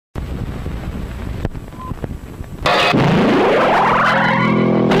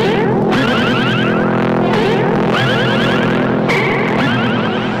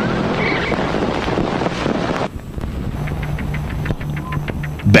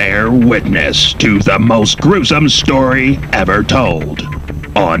Bear witness to the most gruesome story ever told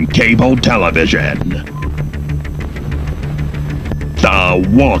on cable television. The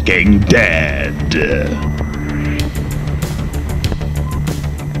Walking Dead.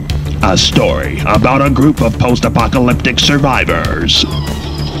 A story about a group of post-apocalyptic survivors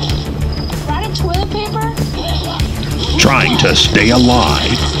Toilet paper? trying to stay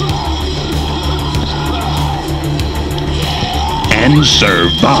alive and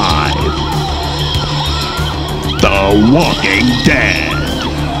survive. The Walking Dead.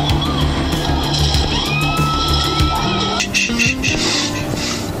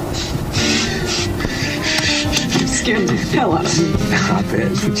 You scared the hell out of me. I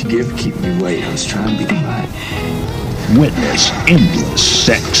bet it's what you give keep me waiting. I was trying to be quiet. Witness endless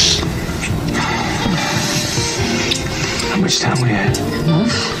sex. How much time we had?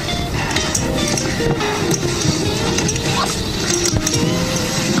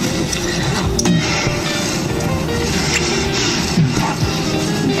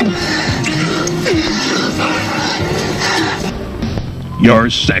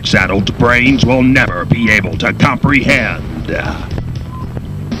 Your sex-addled brains will never be able to comprehend.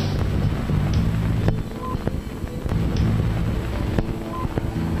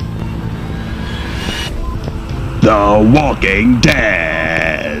 The Walking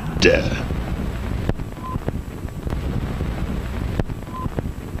Dead.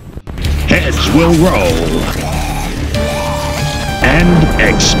 Heads will roll and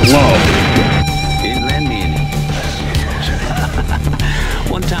explode. Didn't lend me any.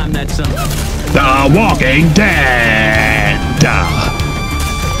 One time that's something. The Walking Dead.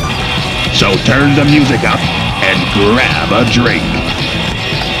 So turn the music up and grab a drink.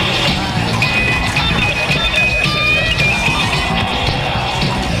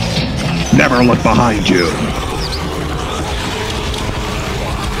 Never look behind you.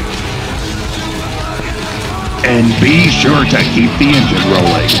 And be sure to keep the engine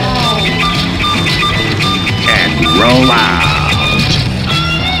rolling. And roll out.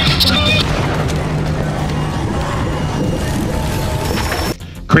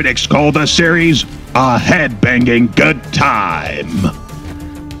 Critics call the series a head-banging good time.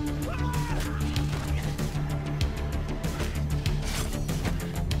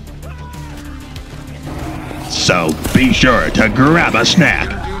 So be sure to grab a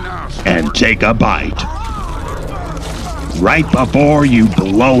snack and take a bite right before you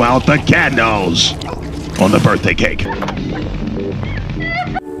blow out the candles on the birthday cake.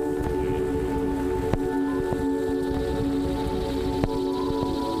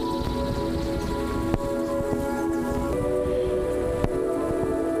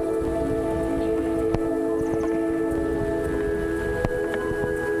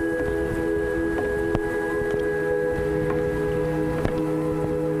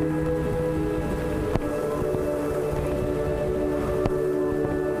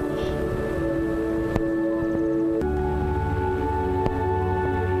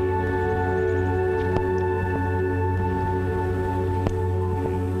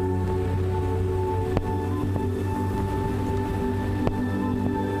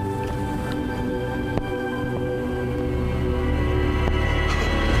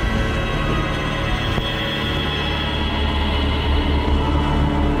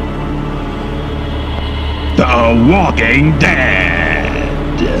 The Walking Dead.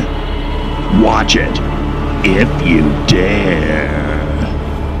 Watch it if you dare.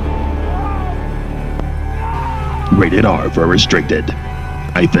 Rated R for restricted,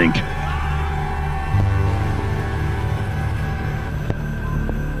 I think.